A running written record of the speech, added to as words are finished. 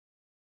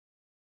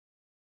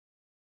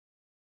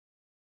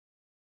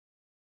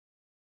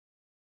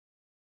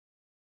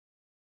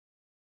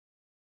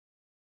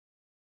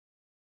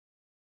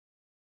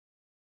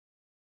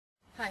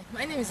Hi,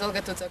 my name is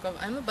Olga Tucakov.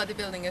 I'm a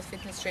bodybuilding and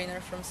fitness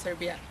trainer from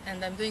Serbia,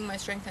 and I'm doing my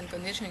Strength and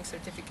Conditioning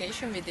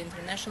certification with the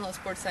International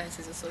Sports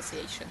Sciences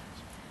Association.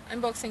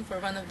 I'm boxing for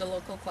one of the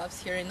local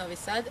clubs here in Novi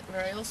Sad,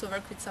 where I also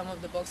work with some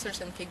of the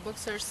boxers and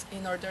kickboxers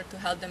in order to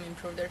help them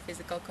improve their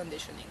physical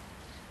conditioning.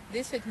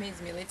 This with me is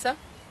Milica,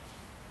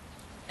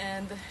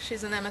 and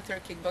she's an amateur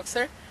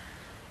kickboxer.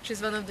 She's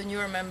one of the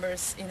newer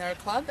members in our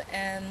club,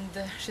 and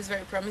she's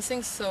very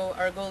promising, so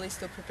our goal is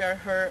to prepare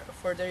her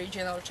for the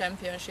regional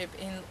championship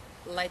in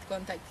light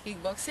contact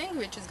kickboxing,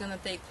 which is going to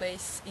take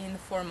place in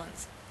 4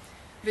 months.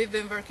 We've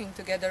been working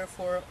together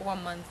for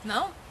 1 month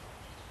now.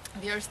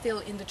 We are still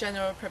in the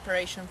general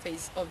preparation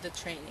phase of the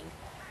training.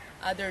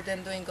 Other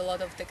than doing a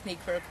lot of technique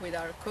work with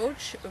our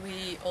coach,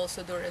 we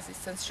also do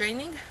resistance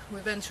training.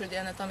 We went through the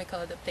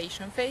anatomical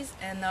adaptation phase,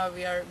 and now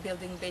we are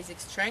building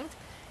basic strength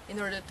in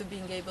order to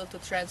being able to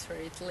transfer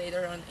it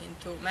later on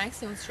into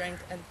maximum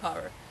strength and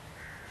power.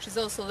 She's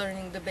also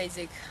learning the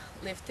basic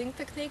lifting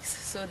techniques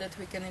so that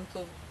we can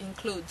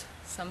include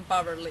some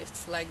power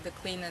lifts like the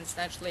clean and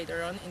snatch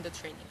later on in the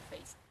training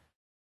phase.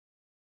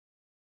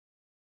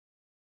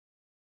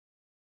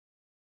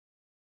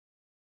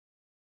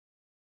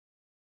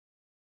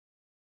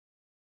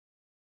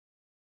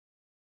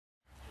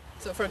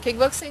 So for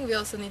kickboxing, we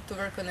also need to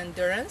work on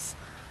endurance,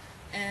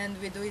 and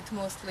we do it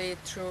mostly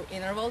through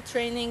interval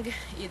training,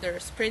 either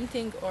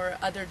sprinting or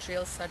other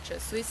drills such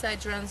as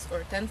suicide runs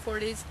or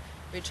 1040s,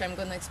 which I'm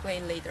going to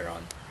explain later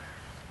on.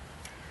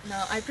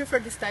 Now, I prefer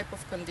this type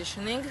of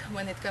conditioning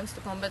when it comes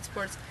to combat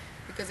sports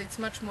because it's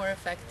much more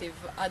effective.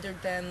 Other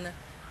than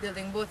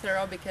building both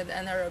aerobic and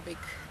anaerobic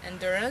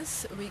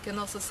endurance, we can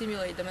also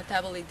simulate the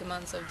metabolic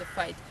demands of the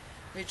fight,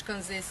 which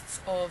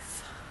consists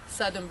of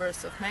sudden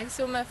bursts of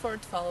maximum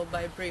effort followed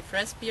by brief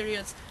rest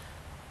periods,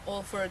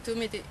 all for a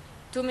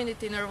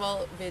 2-minute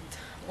interval with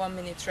 1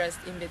 minute rest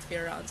in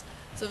between rounds.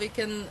 So we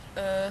can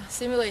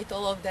simulate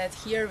all of that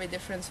here with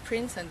different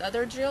sprints and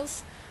other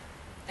drills,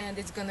 and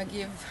it's going to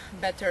give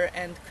better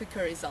and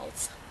quicker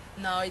results.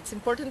 Now, it's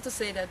important to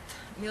say that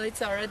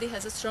Milica already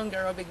has a strong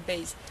aerobic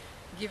base,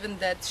 given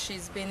that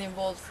she's been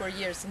involved for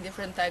years in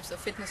different types of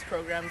fitness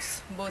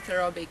programs, both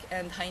aerobic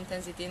and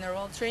high-intensity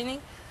interval training.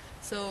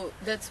 So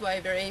that's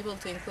why we're able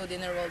to include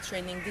interval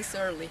training this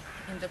early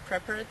in the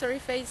preparatory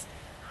phase.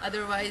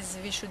 Otherwise,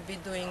 we should be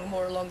doing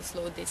more long,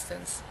 slow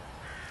distance.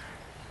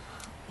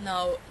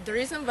 Now, the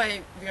reason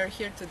why we are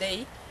here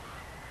today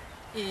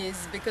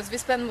is because we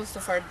spend most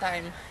of our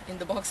time in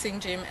the boxing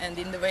gym and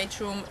in the weight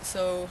room,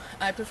 so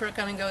I prefer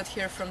coming out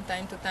here from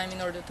time to time in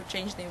order to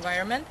change the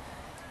environment,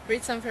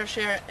 breathe some fresh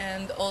air,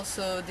 and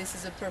also this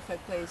is a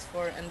perfect place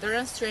for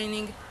endurance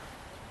training.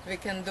 We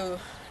can do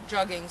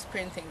jogging,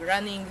 sprinting,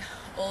 running,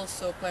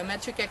 also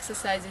plyometric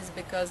exercises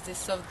because this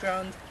soft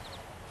ground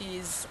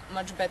is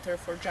much better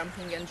for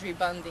jumping and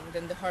rebounding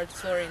than the hard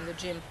floor in the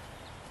gym.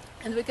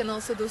 And we can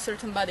also do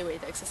certain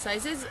bodyweight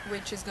exercises,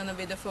 which is going to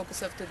be the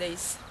focus of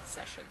today's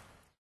session.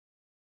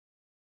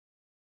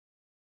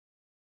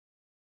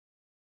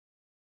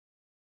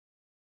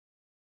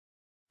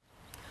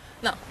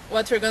 Now,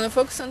 what we're going to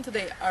focus on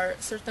today are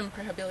certain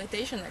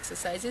rehabilitation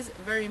exercises,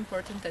 very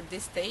important at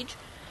this stage,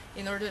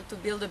 in order to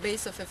build a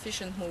base of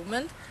efficient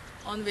movement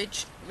on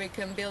which we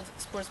can build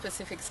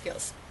sport-specific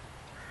skills.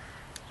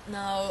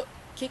 Now,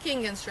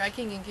 kicking and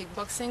striking in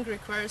kickboxing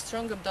requires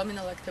strong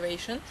abdominal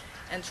activation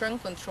and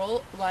trunk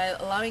control while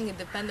allowing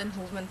independent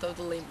movement of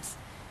the limbs.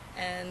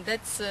 And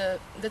that's a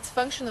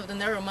function of the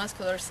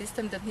neuromuscular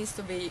system that needs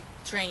to be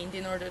trained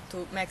in order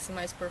to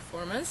maximize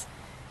performance.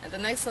 And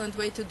an excellent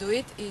way to do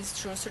it is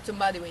through certain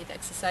bodyweight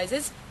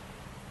exercises,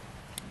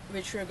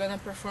 which we're going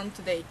to perform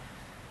today.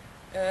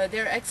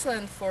 They're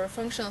excellent for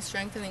functional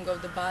strengthening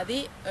of the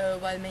body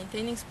while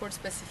maintaining sport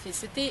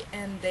specificity,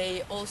 and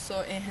they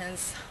also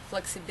enhance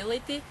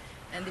flexibility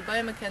and the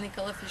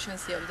biomechanical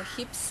efficiency of the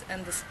hips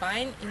and the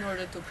spine in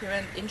order to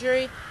prevent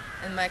injury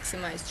and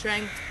maximize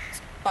strength,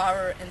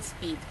 power and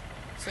speed.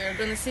 So you're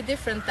going to see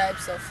different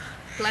types of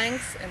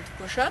planks and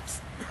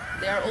push-ups.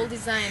 They are all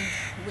designed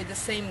with the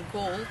same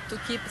goal to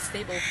keep a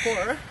stable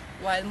core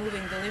while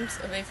moving the limbs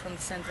away from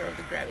the center of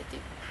the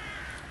gravity.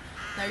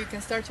 Now you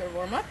can start your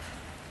warm-up.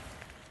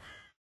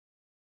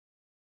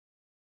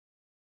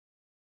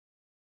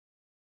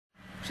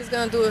 She's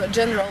going to do a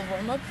general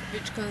warm-up,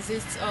 which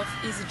consists of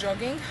easy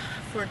jogging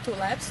for 2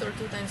 laps or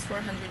 2 times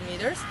 400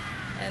 meters,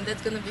 and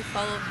that's going to be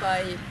followed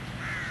by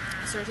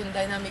certain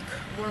dynamic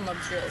warm-up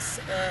drills.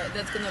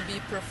 That's going to be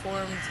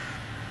performed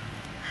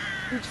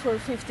each for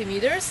 50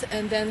 meters,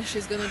 and then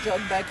she's going to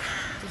jog back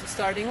to the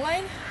starting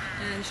line,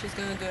 and she's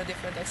going to do a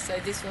different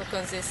exercise. This will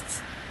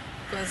consist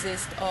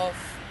of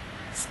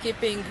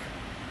skipping,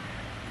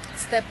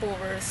 step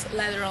overs,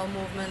 lateral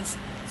movements,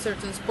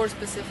 certain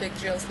sport-specific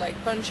drills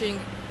like punching,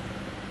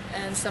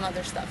 and some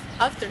other stuff.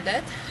 After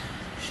that,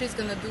 she's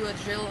going to do a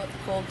drill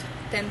called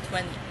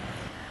 10-20.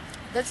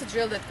 That's a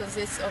drill that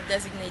consists of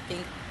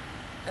designating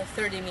a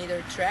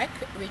 30-meter track,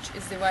 which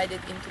is divided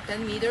into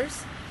 10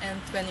 meters and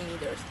 20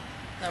 meters.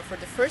 Now, for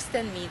the first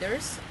 10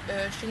 meters,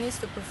 she needs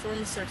to perform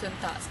a certain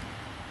task.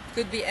 It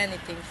could be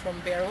anything from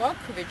bear walk,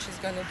 which she's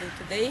going to do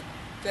today,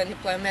 to any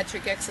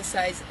plyometric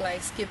exercise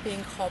like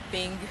skipping,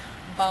 hopping,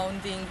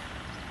 bounding,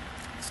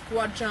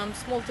 squat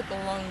jumps, multiple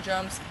long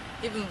jumps,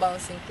 even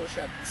bouncing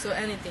push-up. So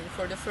anything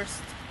for the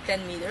first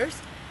 10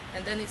 meters,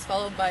 and then it's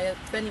followed by a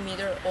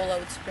 20-meter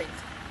all-out sprint.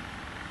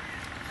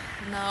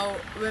 Now,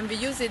 when we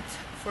use it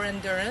for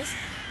endurance,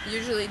 we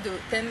usually do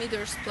 10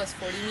 meters plus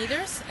 40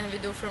 meters, and we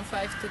do from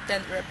 5 to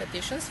 10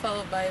 repetitions,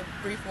 followed by a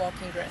brief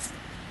walking rest.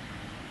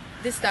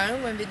 This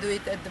time, when we do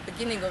it at the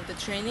beginning of the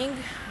training,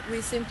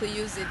 we simply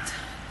use it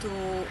to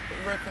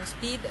work on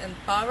speed and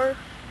power,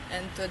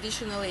 and to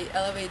additionally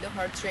elevate the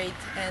heart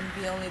rate, and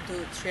we only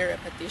do 3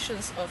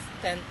 repetitions of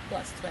 10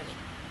 plus 20.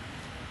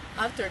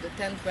 After the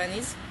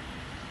 10-20s,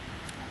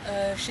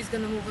 she's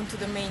going to move on to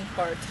the main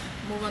part,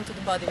 move on to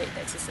the bodyweight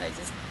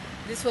exercises.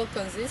 This will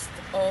consist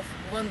of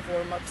one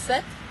warm-up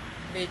set,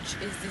 which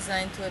is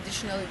designed to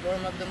additionally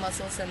warm up the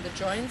muscles and the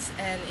joints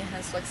and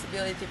enhance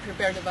flexibility,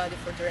 prepare the body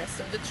for the rest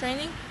of the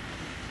training.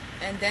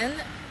 And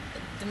then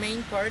the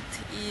main part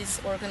is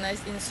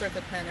organized in a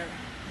circuit manner.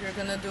 We're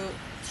going to do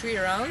 3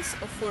 rounds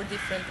of 4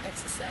 different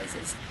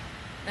exercises.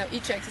 Now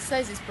each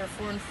exercise is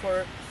performed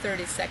for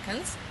 30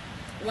 seconds,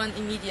 one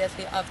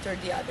immediately after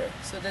the other.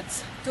 So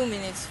that's 2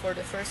 minutes for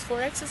the first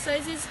 4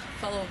 exercises,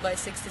 followed by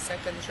 60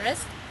 seconds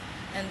rest,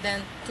 and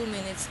then 2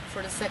 minutes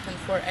for the second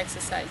 4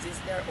 exercises.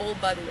 They're all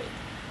body weight.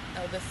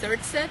 Now the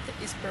third set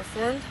is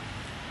performed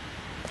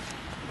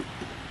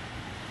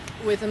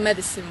with a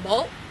medicine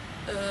ball.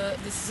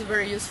 This is a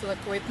very useful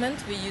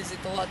equipment. We use it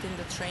a lot in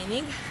the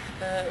training.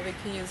 We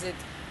can use it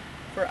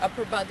for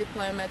upper body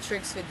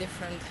plyometrics with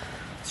different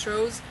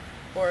throws,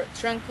 or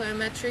trunk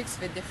plyometrics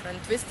with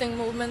different twisting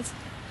movements.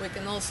 We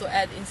can also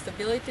add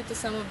instability to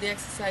some of the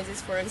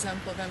exercises, for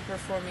example when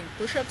performing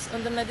push-ups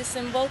on the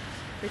medicine ball,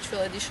 which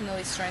will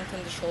additionally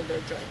strengthen the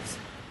shoulder joints.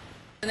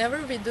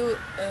 Whenever we do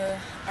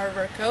our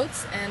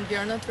workouts and we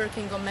are not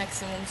working on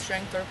maximum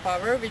strength or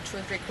power, which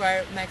would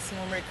require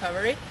maximum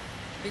recovery,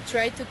 we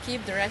try to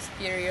keep the rest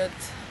period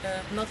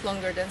not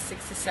longer than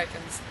 60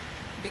 seconds,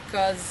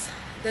 because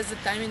that's the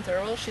time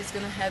interval she's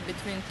going to have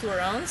between 2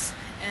 rounds,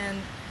 and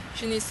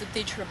she needs to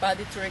teach her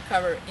body to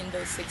recover in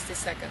those 60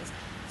 seconds.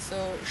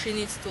 So she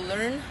needs to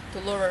learn to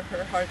lower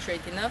her heart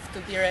rate enough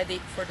to be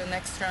ready for the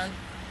next round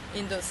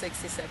in those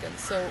 60 seconds.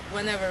 So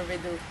whenever we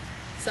do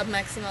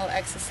submaximal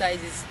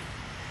exercises,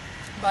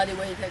 body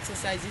weight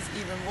exercises,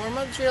 even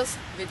warm-up drills,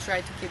 we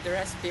try to keep the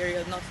rest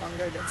period not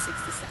longer than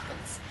 60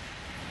 seconds.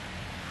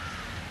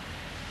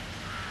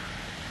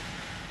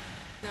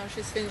 Now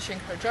she's finishing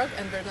her jog,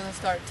 and we're going to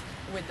start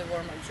with the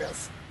warm-up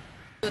drills.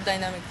 The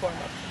dynamic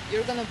warm-up.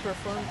 You're going to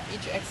perform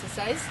each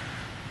exercise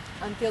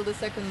until the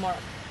second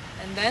mark,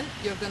 and then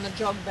you're going to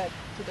jog back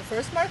to the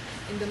first mark.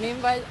 In the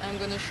meanwhile, I'm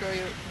going to show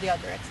you the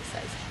other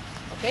exercise.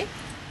 Okay?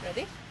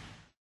 Ready?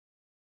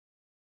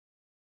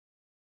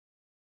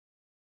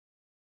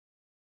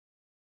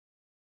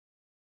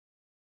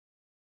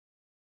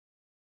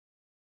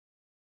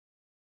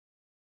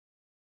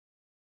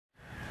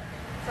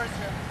 First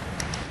drill.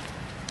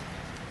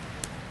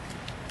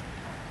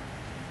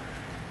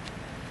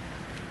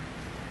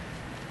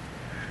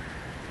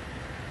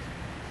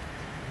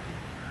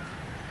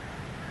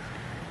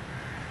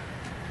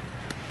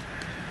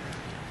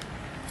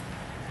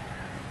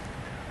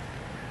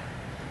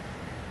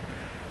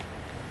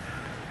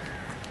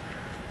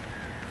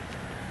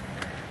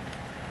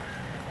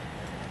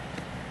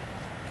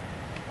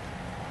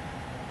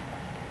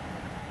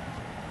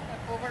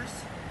 Overs.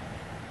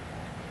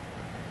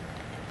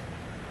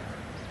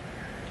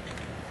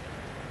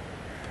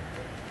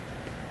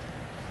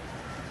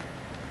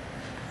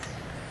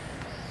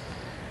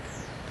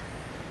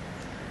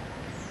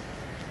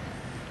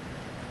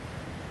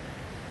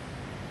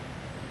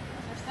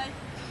 Other side.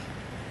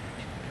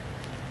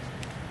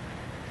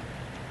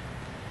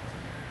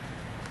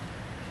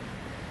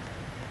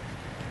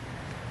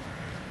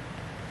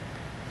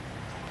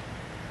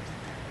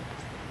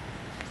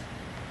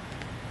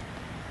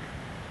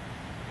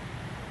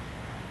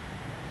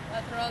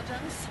 Lateral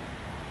jumps.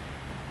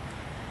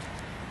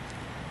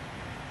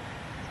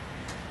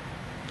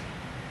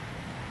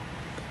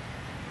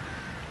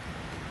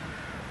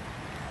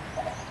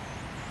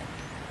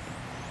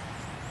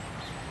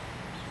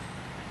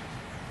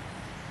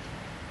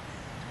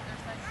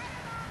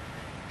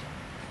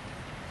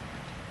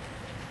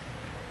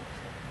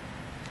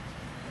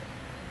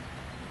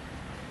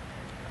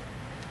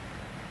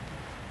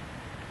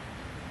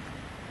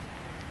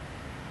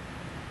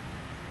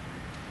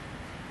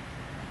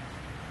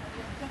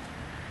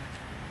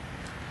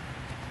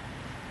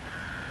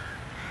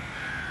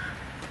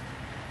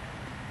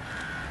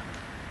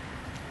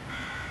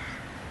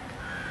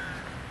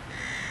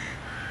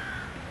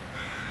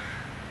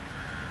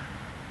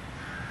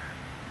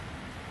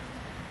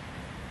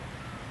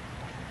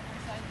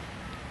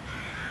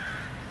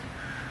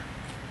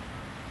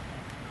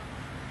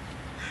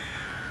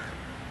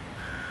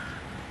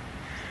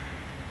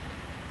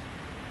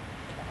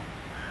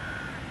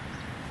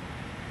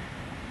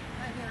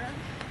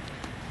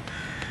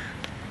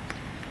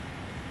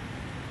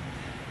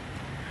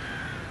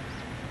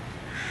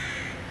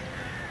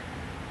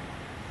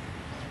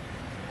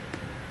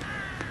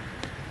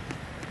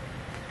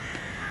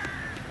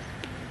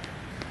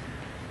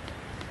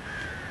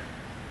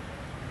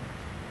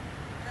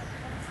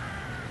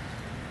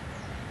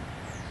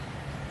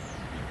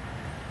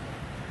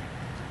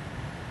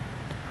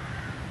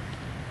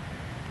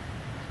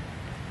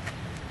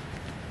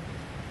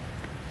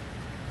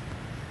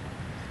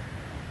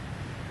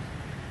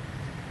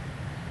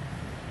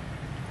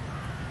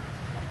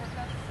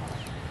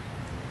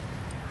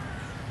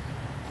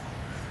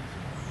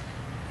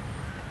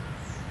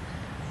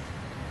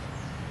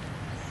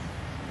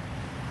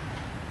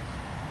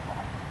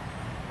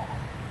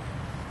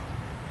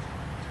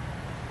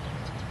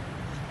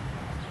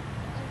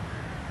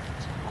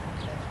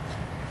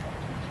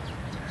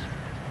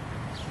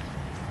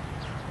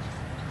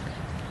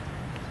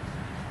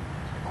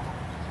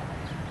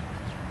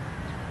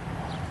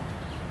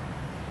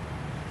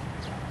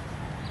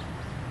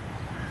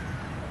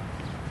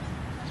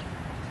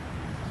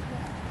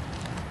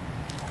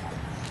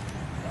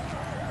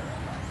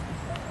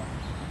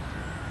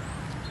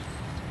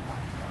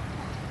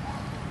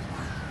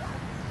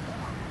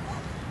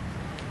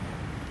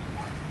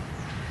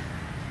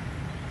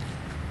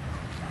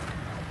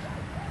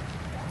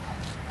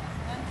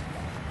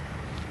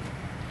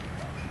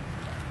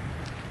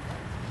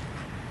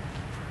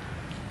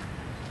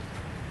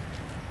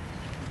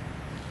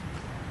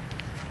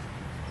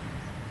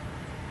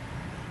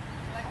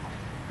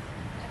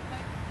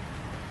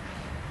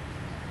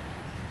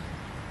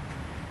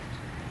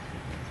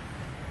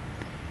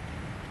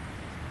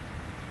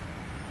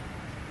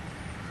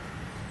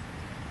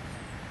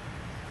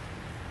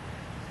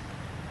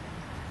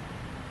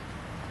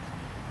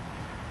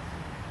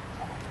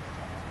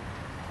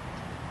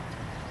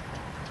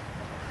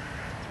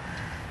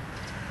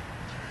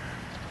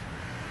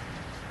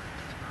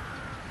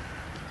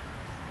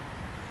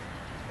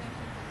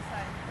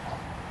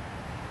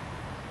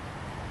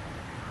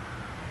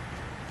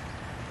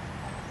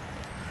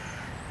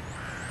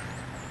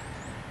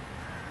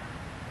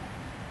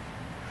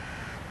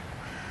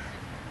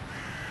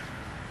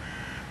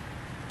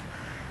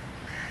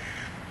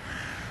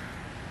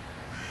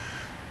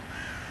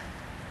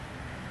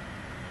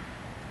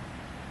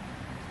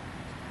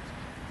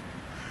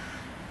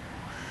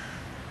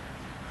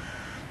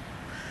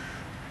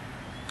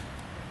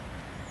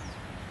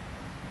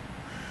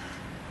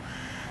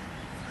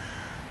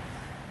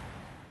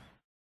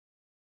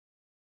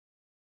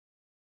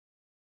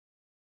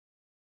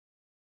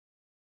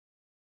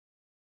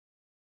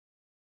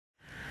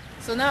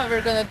 So now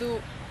we're gonna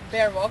do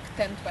bear walk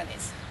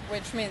 10-20s,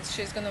 which means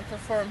she's gonna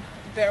perform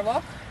bear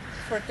walk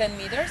for 10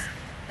 meters,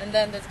 and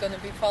then that's gonna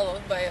be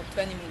followed by a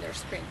 20-meter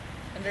sprint.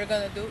 And we're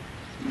gonna do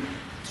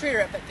 3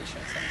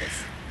 repetitions on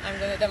this. I'm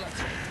gonna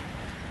demonstrate.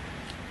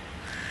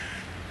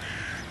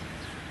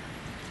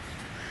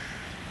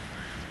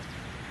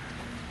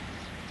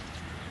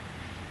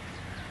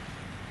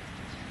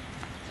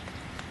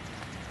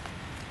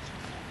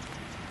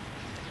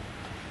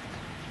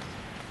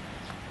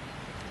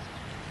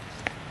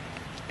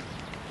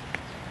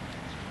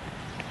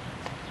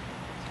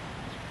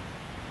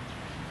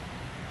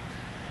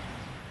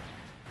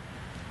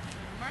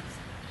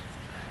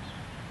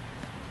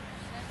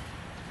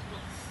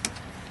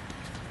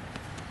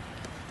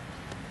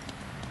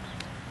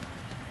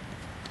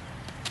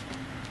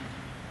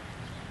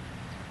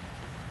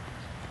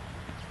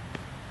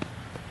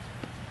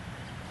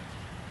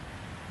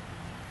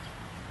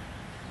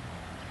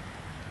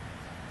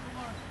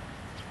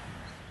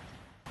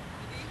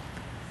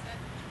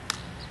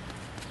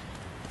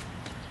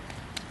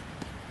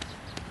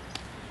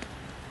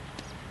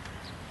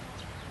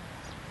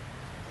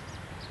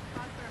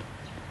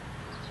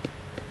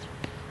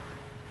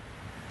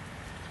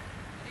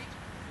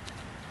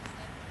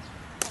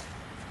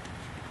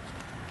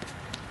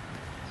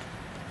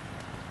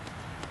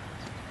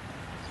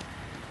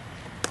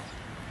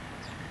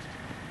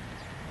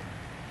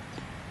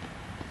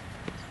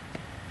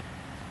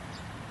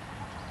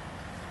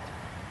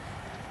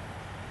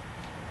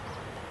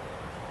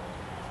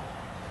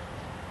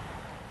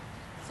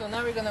 So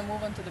now we're going to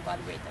move on to the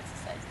body weight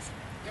exercises.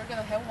 You're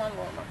going to have one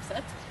warm-up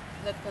set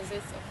that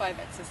consists of 5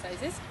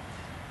 exercises.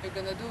 You're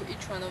going to do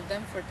each one of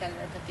them for 10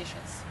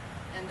 repetitions.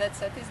 And that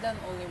set is done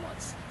only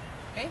once.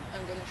 Okay,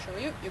 I'm going to show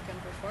you, you can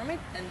perform it,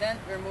 and then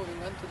we're moving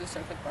on to the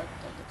circuit part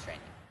of the training.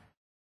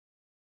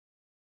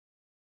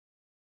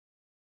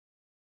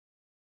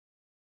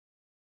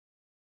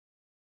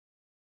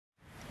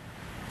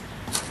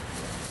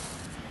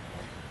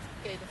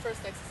 Okay, the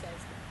first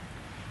exercise.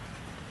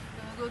 You're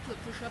going to go to a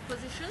push-up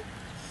position.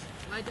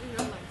 Widen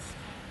your legs,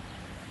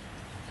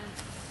 and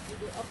you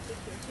go up with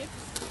your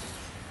hips,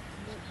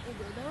 and then you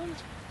go down,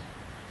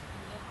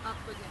 and then up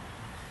again,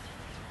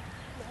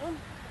 down.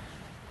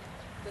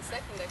 The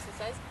second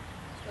exercise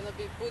is going to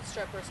be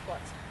bootstrap or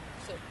squats.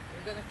 So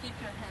you're going to keep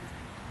your hands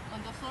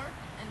on the floor,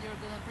 and you're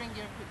going to bring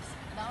your hips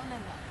down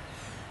and down.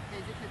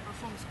 Okay, you can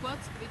perform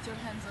squats with your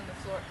hands on the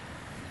floor.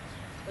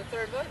 The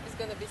third one is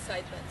going to be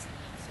side bends.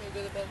 So you're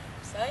going to bend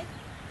from side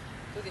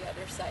to the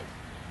other side.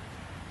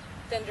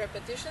 10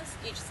 repetitions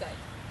each side.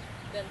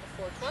 Then the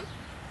fourth one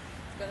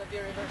is going to be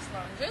reverse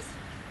lunges.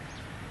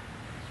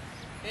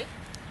 Okay.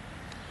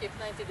 Keep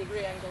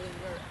 90-degree angle in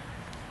your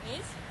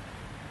knees.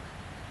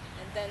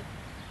 And then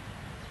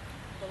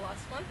the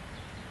last one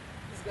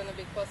is going to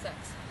be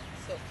Cossacks.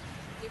 So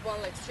keep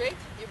one leg straight,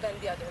 you bend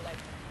the other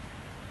leg.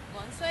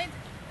 One side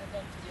and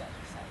then to the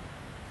other side.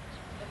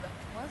 And then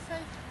one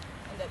side,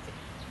 and that's it.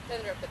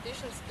 10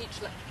 repetitions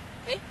each leg.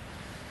 Okay?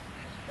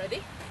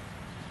 Ready?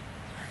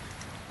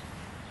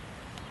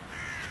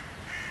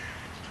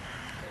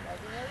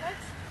 Widen your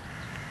legs.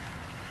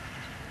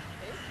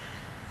 Okay.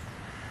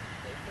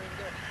 Bring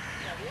your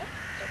navel.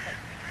 Perfect.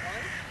 1,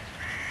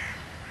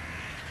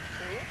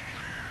 2, 3,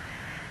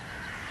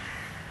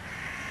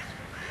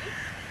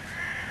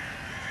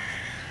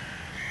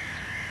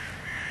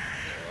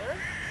 4.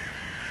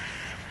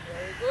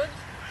 Very good.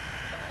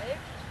 5,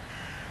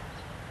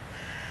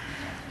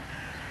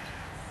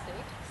 6,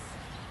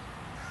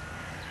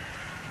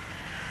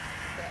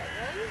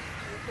 7.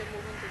 You can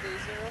move into the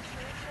zero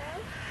finish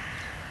one.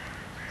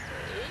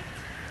 8,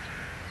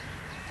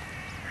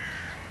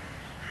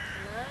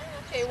 9.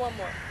 Okay, one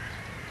more.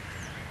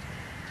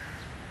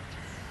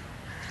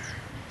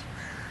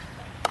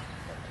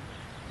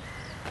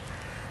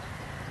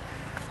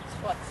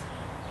 Squats.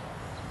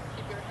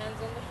 Keep your hands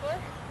on the floor.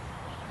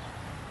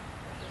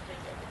 Just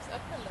bring your hips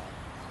up and down.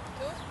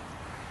 2,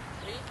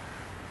 3,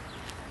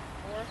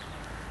 4,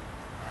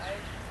 5,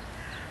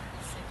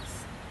 6,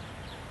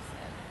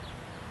 7,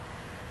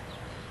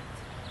 8,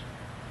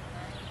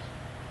 9,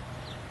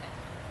 10.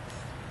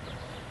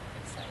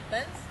 Side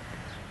bends.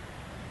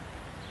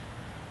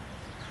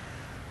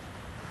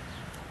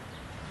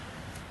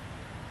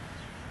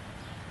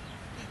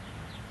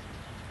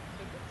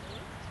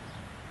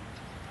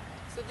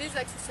 So these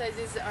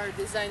exercises are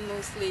designed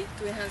mostly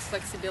to enhance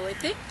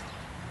flexibility.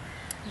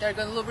 They're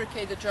going to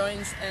lubricate the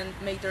joints and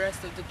make the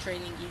rest of the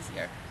training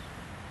easier.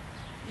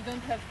 You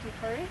don't have to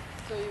hurry,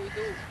 so you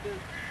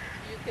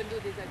can do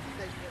these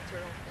exercises at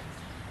your own pace.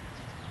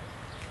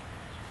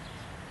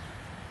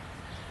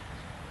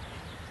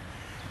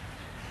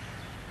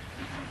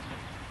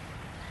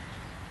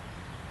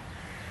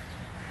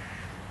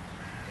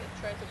 Okay,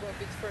 try to go a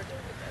bit further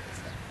with that this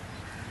time.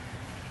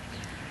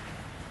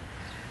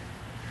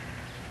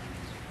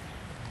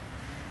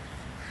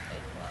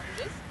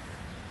 Lunges.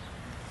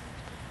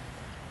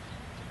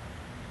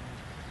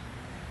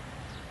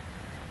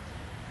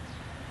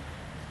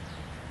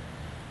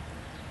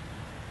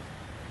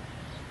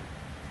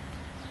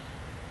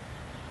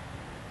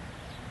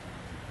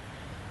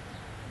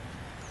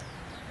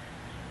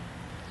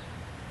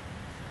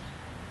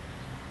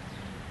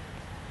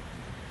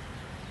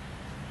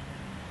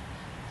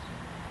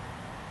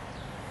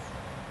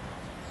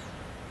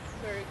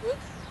 Very good.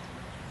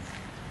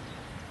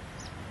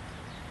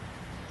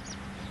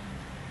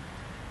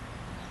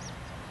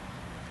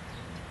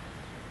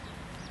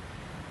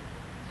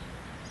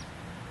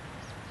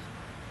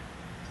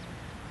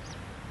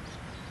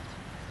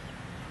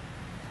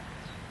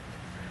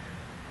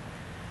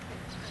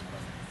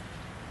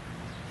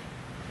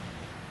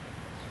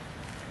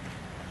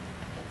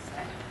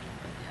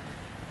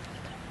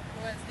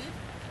 Go as deep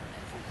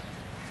as you can.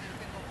 So you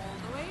can go all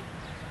the way.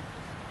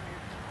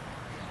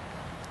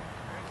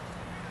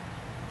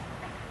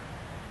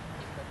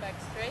 Keep the back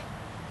straight.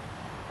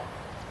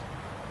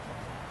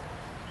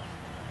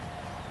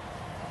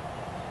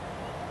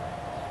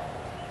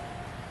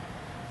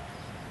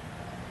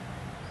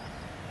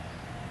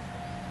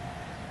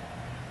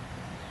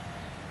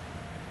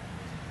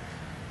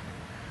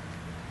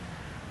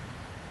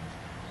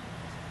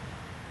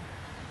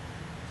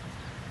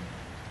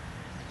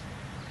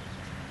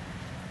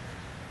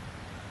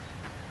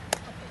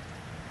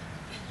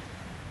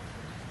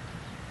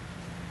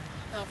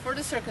 Now for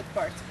the circuit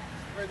part,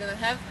 we're going to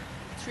have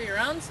 3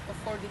 rounds of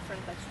 4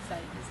 different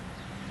exercises.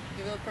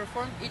 You will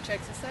perform each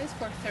exercise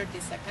for 30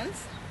 seconds,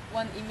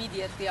 one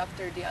immediately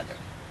after the other.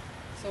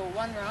 So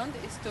one round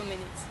is 2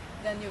 minutes.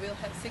 Then you will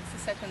have 60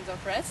 seconds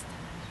of rest.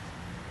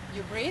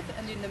 You breathe,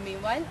 and in the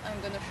meanwhile, I'm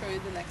going to show you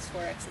the next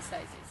 4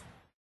 exercises.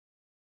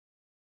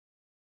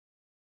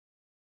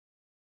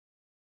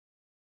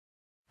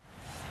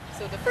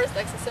 So the first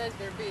exercise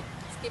will be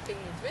skipping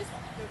knee twist.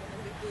 You're going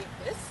to be doing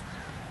this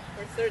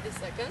for 30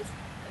 seconds,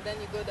 and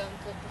then you go down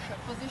to a push-up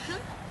position,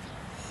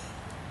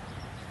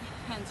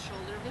 hands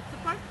shoulder width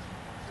apart.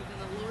 You're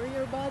going to lower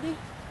your body,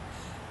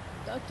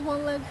 abduct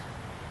one leg,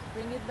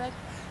 bring it back,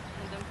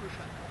 and then push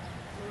up.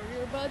 Lower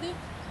your body,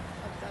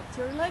 abduct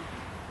your leg,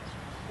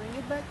 bring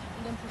it back,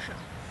 and then push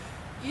up.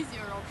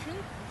 Easier option,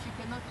 if you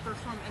cannot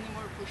perform any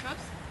more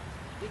push-ups,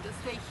 you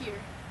just stay here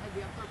at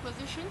the upper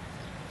position,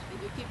 and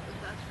you keep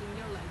abducting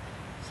your leg.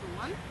 So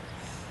one,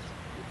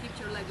 you keep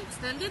your leg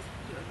extended,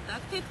 you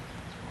abduct it,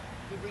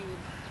 you bring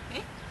it back,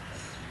 okay?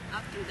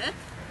 After that,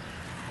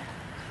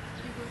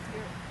 you go to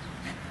your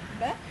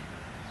back.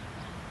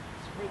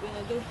 We're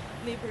gonna do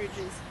knee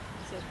bridges.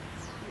 So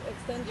you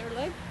extend your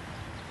leg,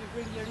 you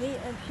bring your knee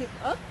and hip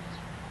up,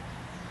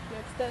 you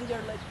extend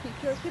your leg, keep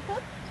your hip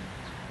up,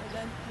 and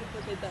then you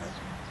put it down.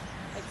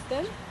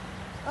 Extend,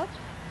 up,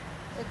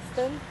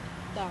 extend,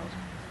 down.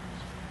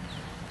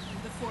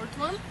 And the fourth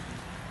one,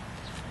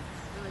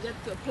 you're gonna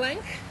get to a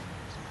plank,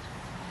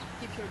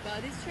 keep your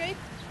body straight,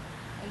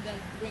 and then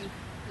bring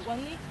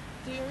one knee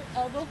to your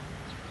elbow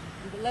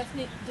and the left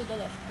knee to the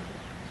left elbow,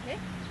 okay?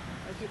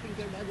 Or keeping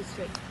your body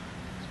straight.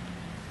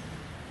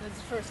 That's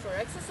the first 4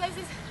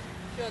 exercises.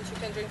 If you want, you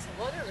can drink some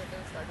water. We're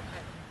going to start the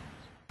timer.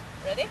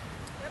 Ready?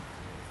 Yep.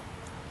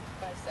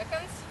 5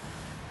 seconds.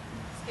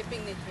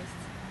 Skipping knee twist.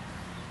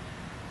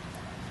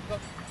 Go.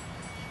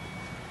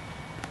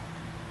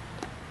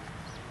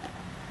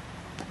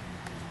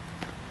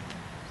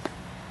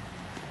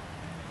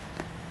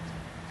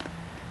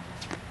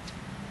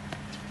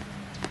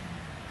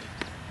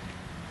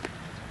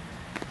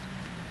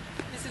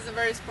 A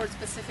very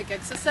sport-specific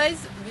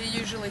exercise. We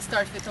usually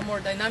start with a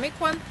more dynamic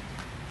one,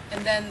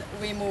 and then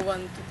we move on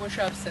to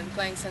push-ups and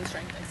planks and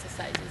strength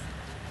exercises.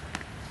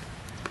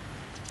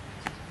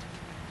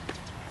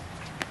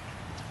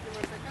 2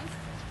 more seconds.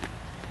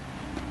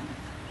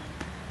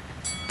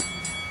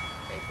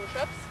 Okay,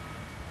 push-ups.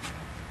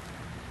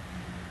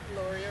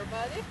 Lower your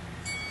body.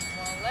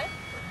 One leg,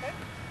 perfect.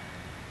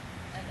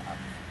 And up.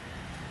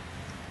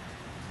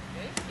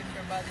 Okay, keep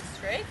your body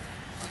straight.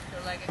 Keep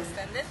your leg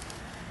extended.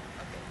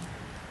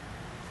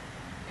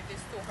 If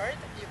it's too hard,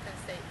 you can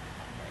stay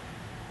upright.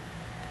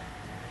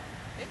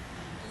 Okay?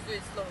 Just do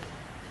it slowly.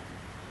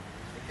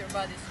 Keep your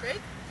body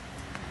straight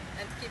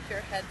and keep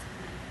your head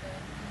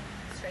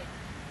straight.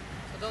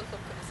 So don't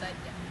look to the side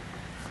yet.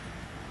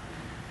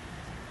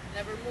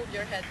 Never move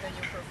your head when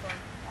you perform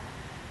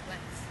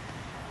planks.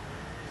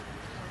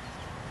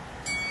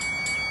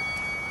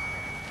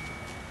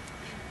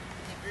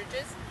 Knee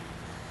bridges.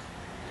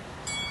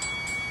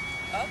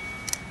 Up.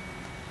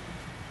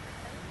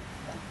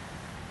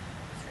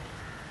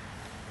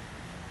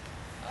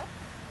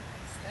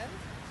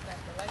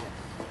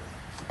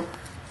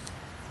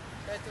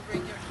 Try to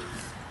bring your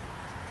hips.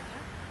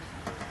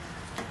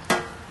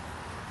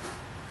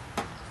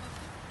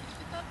 Keep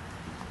it up.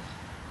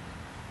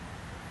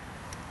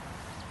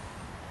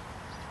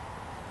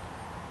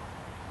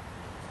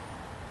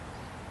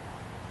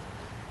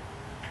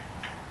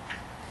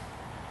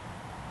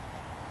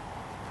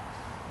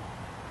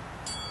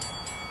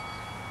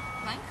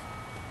 Plank.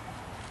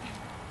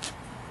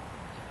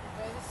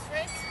 Body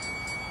straight.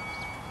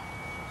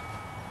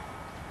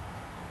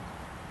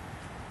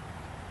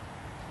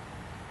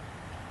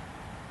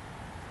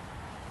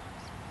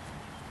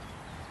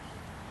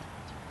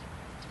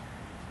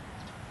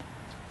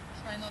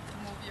 Try not to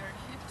move your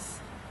hips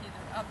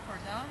either up or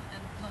down,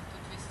 and not to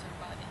twist your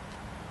body.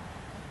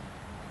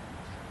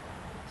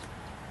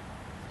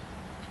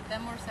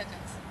 10 more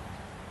seconds.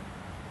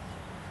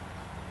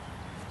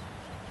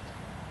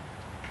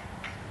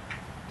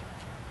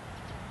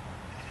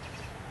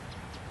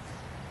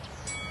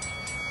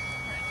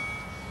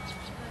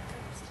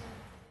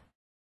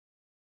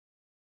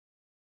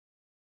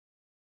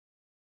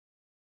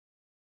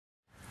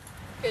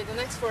 Okay, the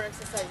next 4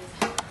 exercises.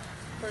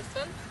 First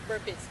one,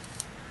 burpees.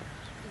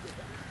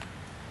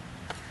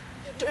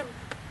 Jump.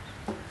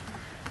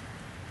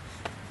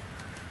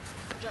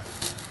 Jump.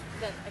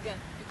 Then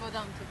again, you go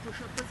down to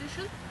push-up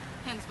position,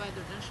 hands wider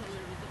than shoulder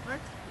width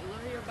apart. You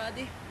lower your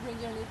body, bring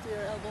your knee to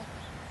your elbow,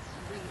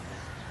 and bring it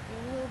back. You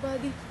lower your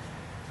body,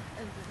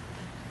 and bring it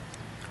back.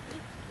 Okay?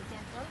 The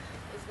third one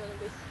is going to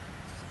be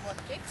squat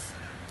kicks.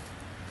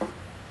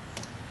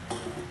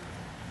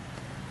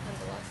 And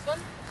the last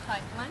one,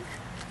 high plank.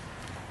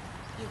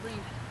 You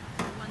bring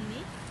one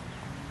knee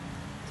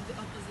to the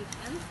opposite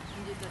hand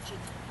and you touch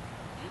it.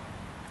 Okay?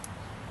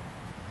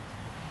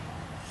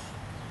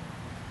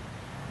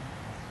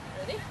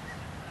 Ready?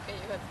 Okay,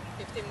 you have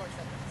 15 more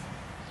seconds.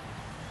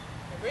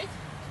 You breathe.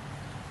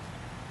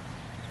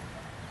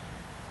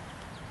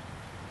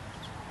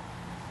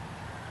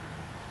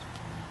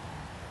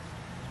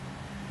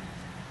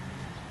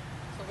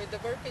 So with the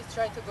burpees,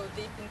 try to go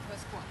deep into a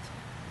squat.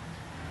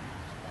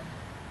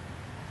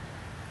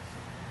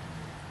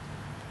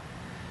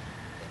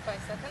 5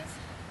 seconds.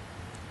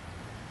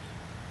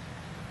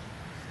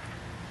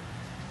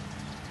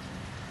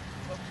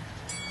 Go.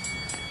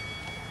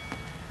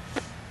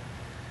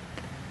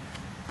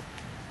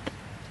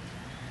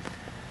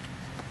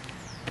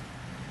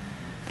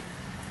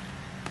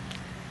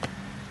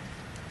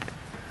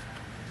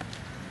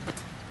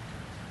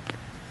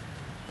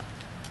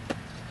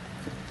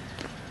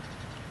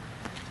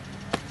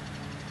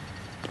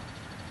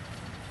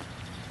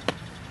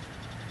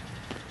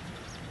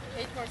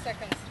 8 more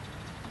seconds.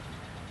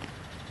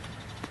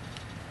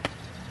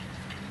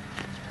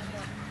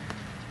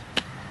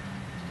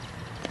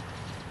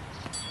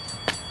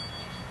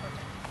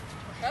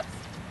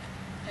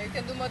 You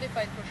can do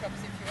modified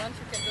push-ups if you want.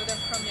 You can do them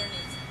from your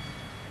knees.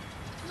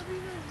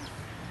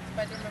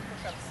 Spider-Man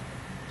push-ups.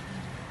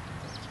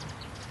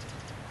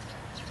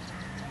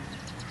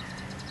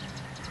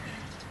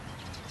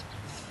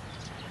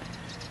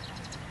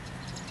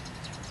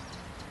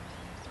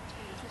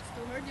 If it's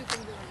too hard, you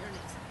can do on your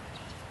knees.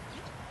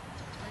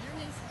 On your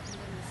knees, and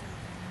then listen.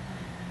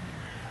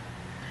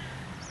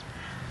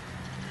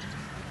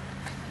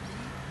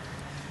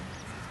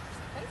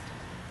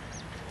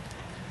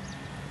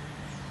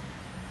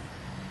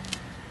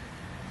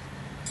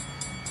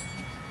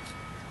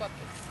 Squat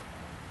kicks.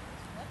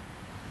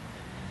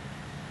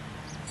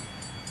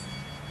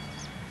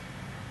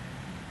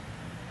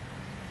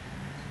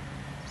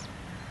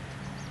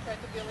 Try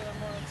to be a little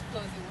more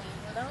explosive when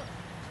you go down.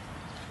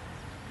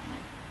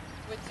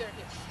 With your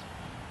hips.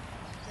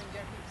 Bring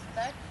your hips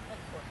back and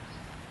forth.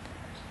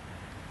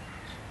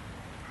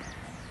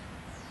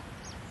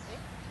 Okay?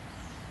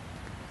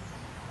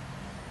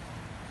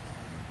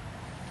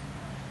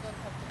 Don't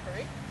have to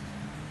hurry.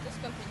 Just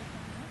continue.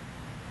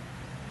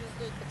 Just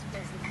do it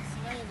explosively. So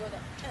now you go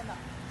down and up.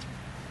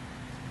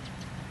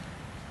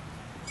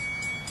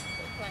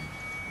 Okay, plank.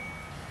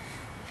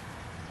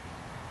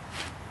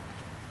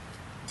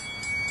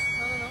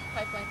 No.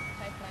 High plank.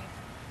 High plank.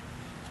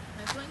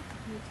 High plank.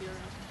 Move your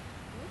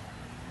move.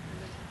 And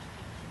then touch.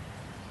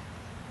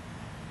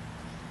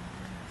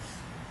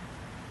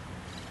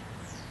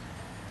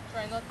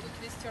 Try not to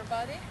twist your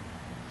body.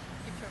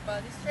 Keep your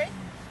body straight.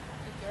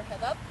 Keep your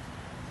head up.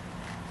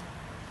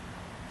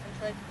 And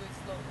try to do it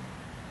slowly.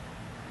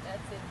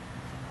 That's it.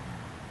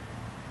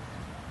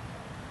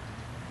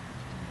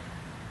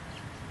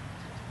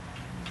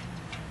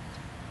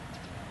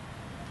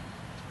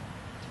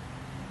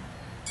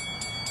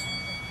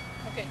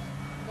 Okay,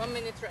 1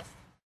 minute rest.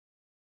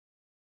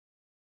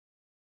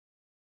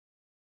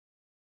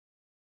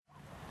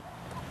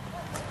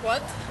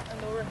 Squat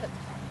and overhead.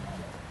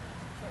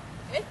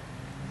 Okay?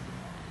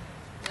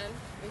 Then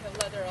we have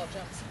lateral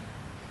jumps.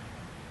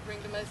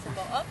 Bring the medicine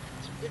ball up.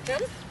 You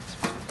jump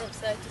from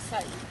side to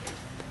side.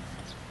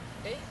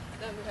 Okay?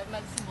 Then we have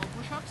medicine ball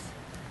push-ups.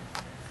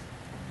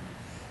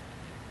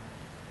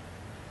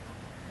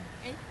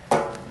 Okay?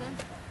 Then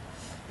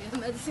we have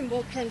medicine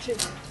ball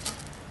crunches.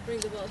 Bring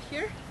the ball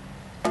here.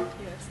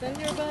 You extend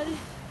your body.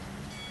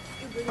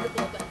 You bring the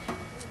ball back.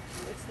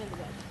 You extend the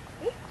body.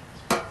 Okay?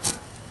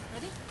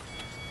 Ready?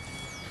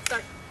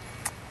 Start.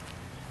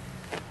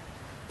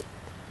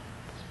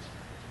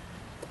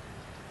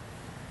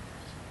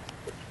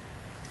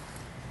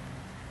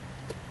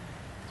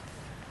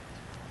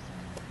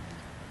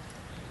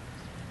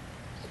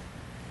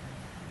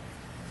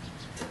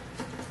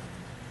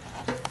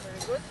 Very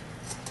good.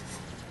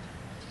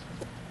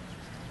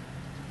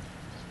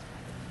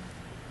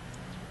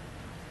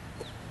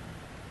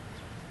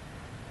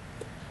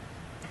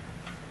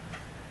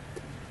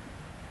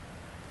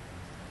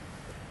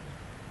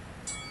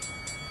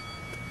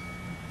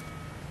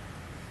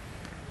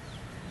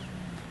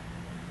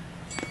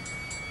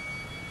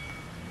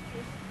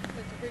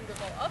 Bring the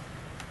ball up.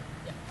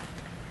 Yeah.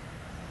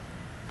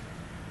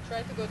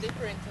 Try to go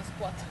deeper into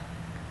squat.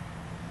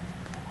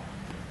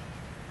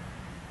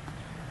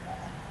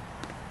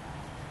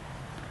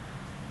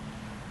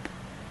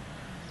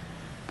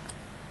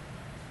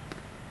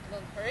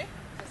 Don't hurry.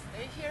 Just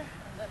stay here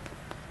and then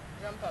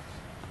jump up.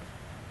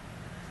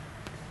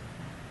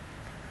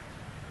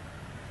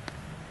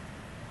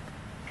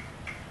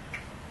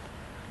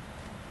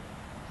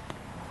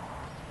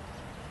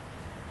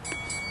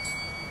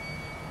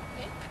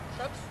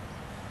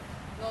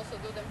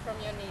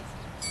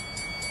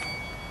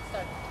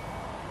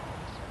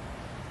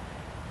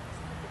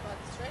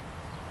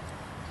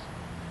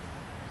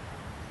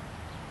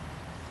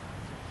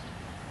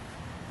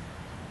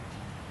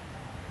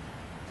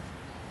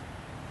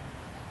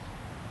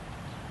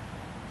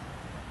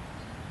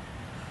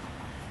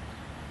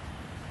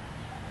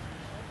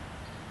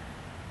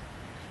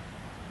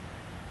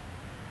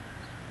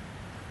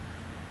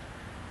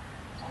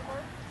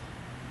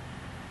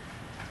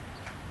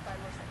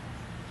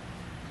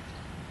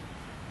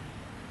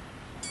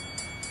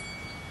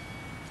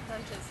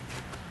 crunches.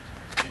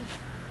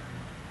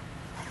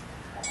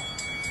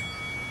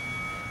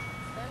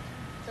 Stand.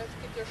 Try to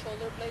keep your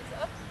shoulder blades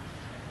up.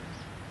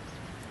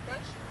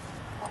 Crunch.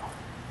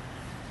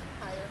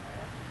 Higher, higher.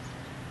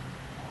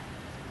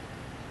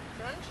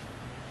 Crunch.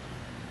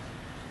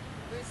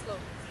 Do it slowly,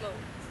 slowly,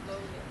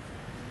 slowly.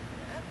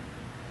 Yeah.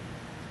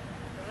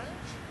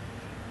 Crunch.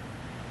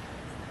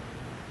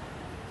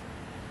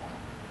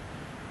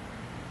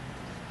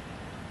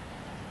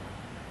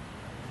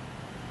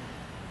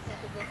 You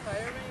have to go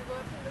higher when you go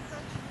up in the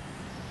crunch.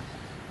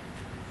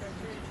 Try to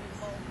reach your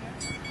ball here.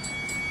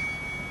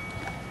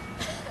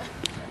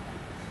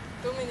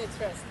 2 minutes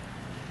rest.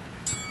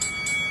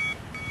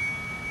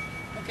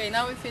 Okay,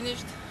 now we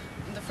finished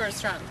the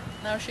first round.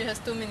 Now she has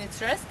 2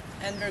 minutes rest,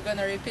 and we're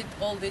gonna repeat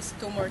all this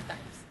 2 more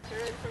times. You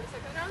ready for the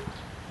second round?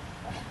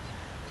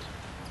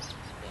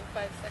 In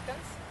 5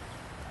 seconds.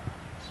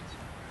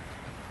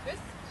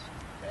 Twist.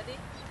 Ready?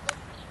 Go.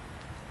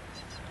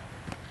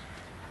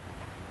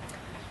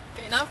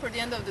 Okay, now for the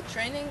end of the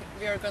training,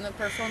 we are gonna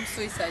perform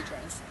suicide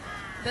runs.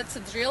 That's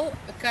a drill,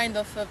 a kind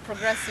of a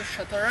progressive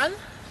shuttle run,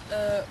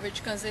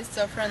 which consists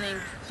of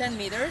running 10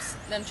 meters,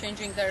 then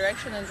changing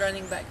direction and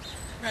running back.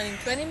 Running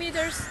 20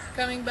 meters,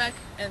 coming back,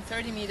 and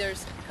 30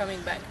 meters,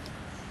 coming back.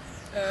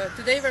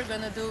 Today we're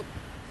gonna do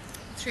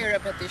 3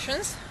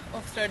 repetitions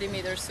of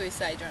 30-meter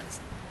suicide runs.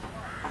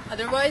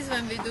 Otherwise,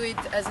 when we do it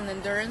as an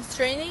endurance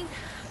training,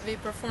 we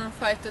perform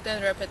 5 to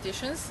 10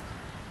 repetitions,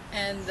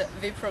 and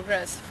we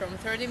progress from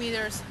 30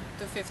 meters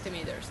to 50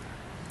 meters.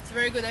 It's a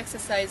very good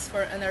exercise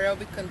for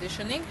anaerobic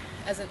conditioning.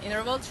 As an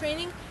interval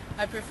training,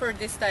 I prefer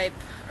this type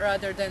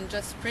rather than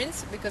just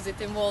sprints because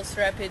it involves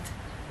rapid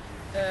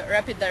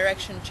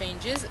direction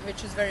changes,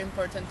 which is very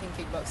important in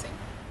kickboxing.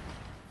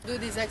 Do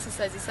these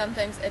exercises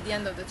sometimes at the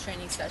end of the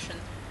training session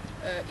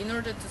in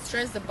order to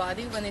stress the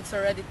body when it's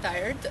already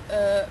tired,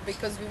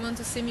 because we want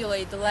to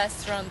simulate the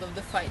last round of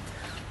the fight.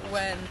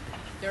 When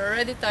you're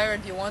already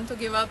tired, you want to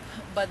give up,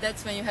 but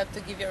that's when you have to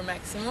give your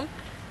maximum,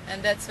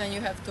 and that's when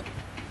you have to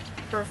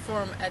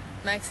perform at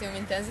maximum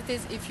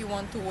intensities if you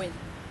want to win.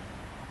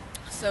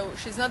 So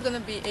she's not going to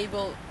be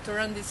able to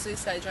run these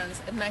suicide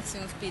runs at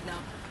maximum speed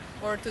now,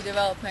 or to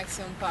develop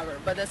maximum power,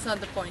 but that's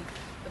not the point.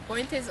 The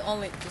point is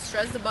only to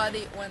stress the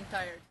body when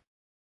tired.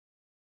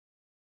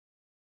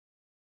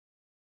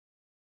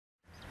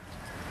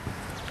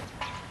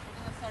 We're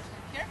gonna start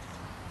from here.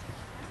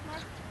 First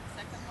mark,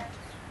 second mark,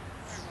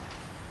 third mark.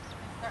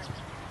 Start.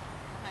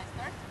 High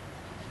start.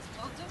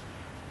 Explosive.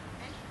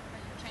 Okay.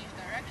 When you change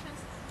directions,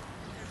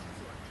 there's the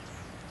floor.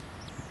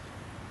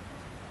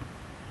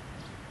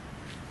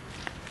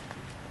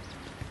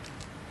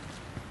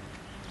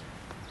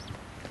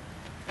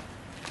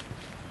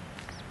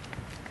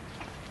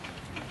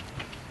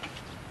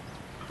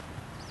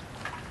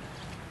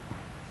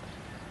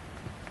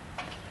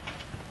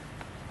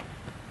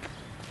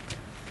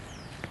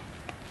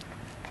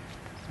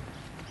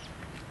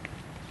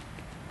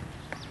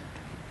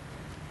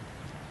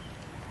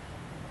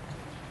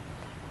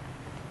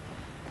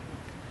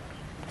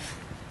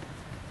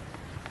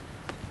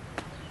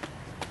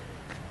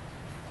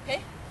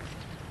 Okay?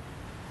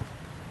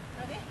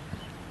 Ready?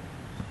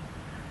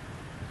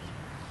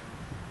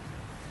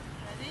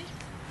 Ready?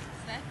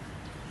 Set?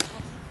 Go.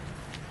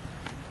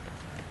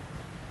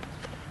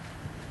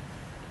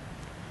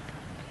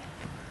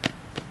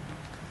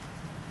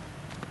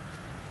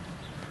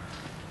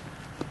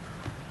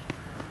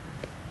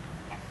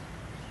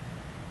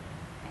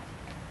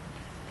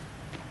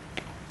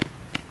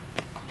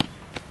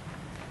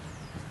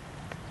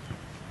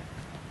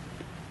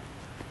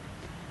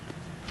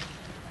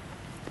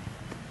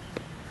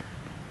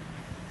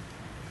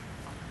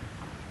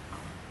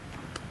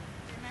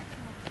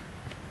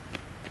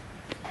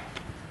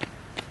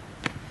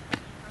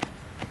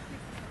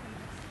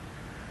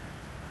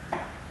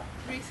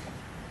 Breathe.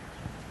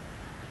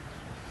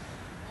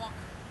 Walk.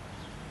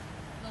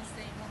 Don't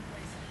stay in one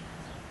place.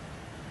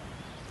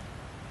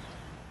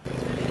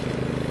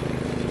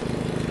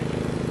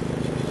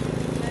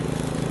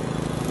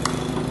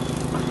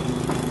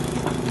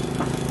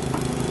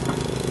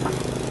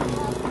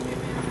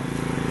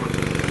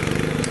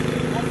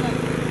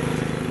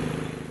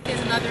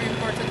 Is another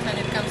important when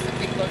it comes to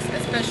kickbox,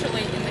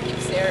 especially in the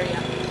hips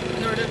area.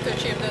 In order to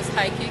achieve those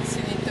high kicks,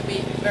 you need to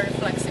be very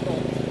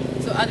flexible.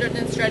 So other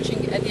than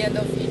stretching at the end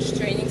of each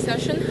training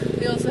session,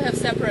 we also have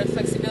separate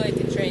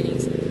flexibility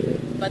trainings.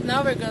 But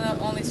now we're gonna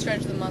only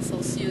stretch the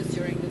muscles used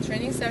during the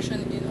training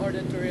session in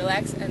order to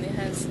relax and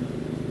enhance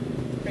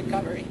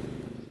recovery.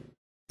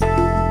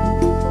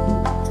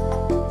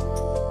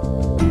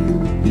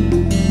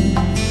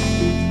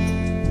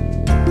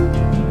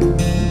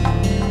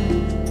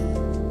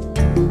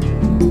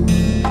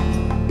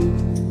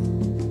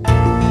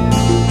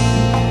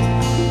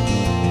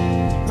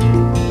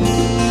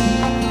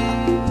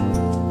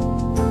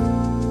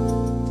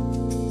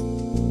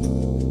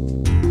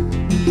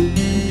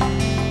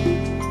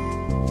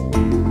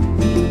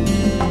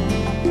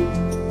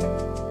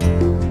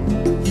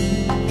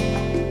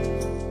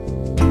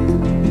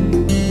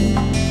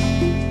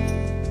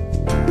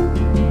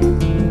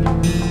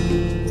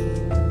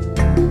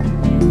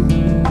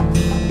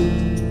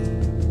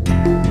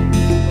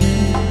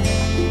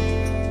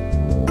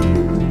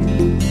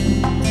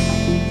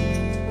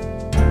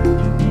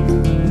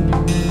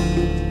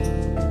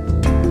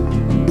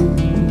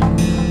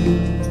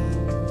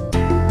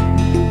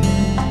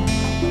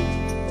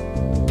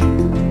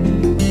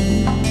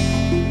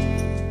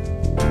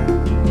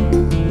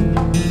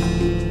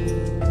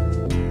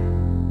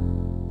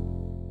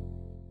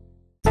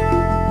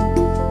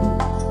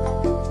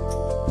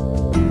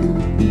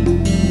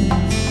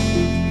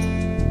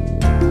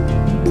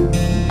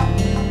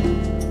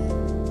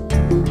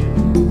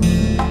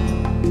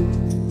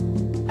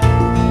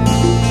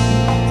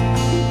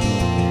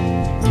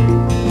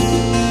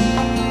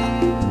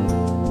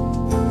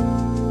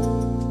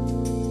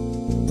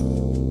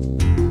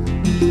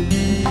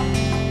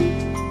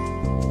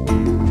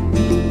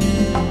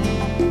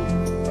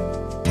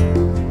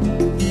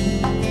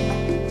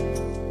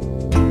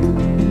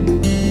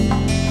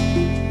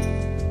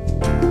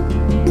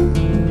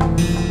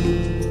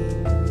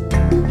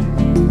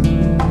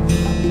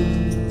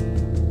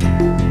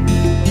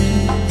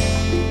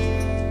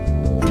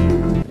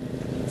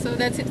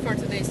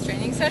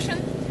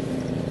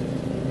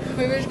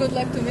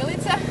 good luck to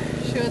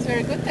Milica. She was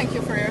very good. Thank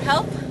you for your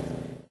help.